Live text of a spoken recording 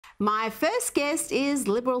My first guest is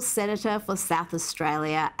Liberal Senator for South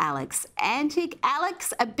Australia, Alex Antic.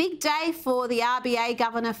 Alex, a big day for the RBA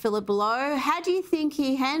Governor, Philip Lowe. How do you think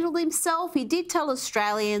he handled himself? He did tell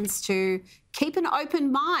Australians to keep an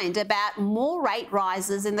open mind about more rate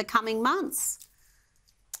rises in the coming months.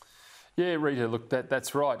 Yeah, Rita, look,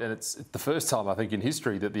 that's right. And it's the first time, I think, in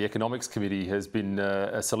history that the Economics Committee has been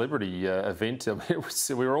a celebrity event. I mean,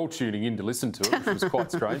 we were all tuning in to listen to it, which was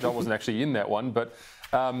quite strange. I wasn't actually in that one, but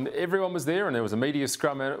everyone was there, and there was a media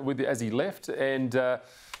scrum as he left, and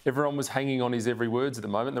everyone was hanging on his every words at the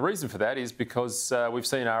moment. And the reason for that is because we've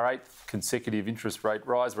seen our 8th consecutive interest rate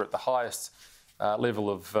rise. We're at the highest level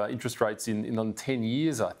of interest rates in 10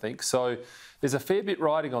 years, I think. So there's a fair bit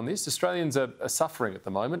riding on this. Australians are suffering at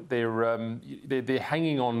the moment. They're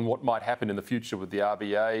hanging on what might happen in the future with the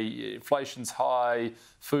RBA. Inflation's high,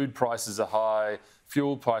 food prices are high,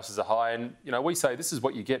 fuel prices are high, and we say this is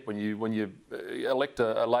what you get when you elect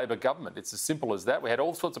a Labor government. It's as simple as that. We had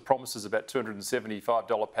all sorts of promises about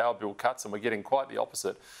 $275 power bill cuts, and we're getting quite the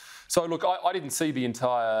opposite. So look, I didn't see the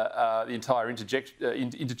entire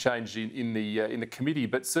interchange in the committee,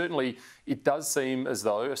 but certainly it does seem as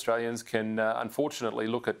though Australians can unfortunately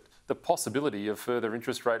look at the possibility of further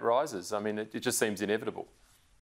interest rate rises. I mean, it just seems inevitable.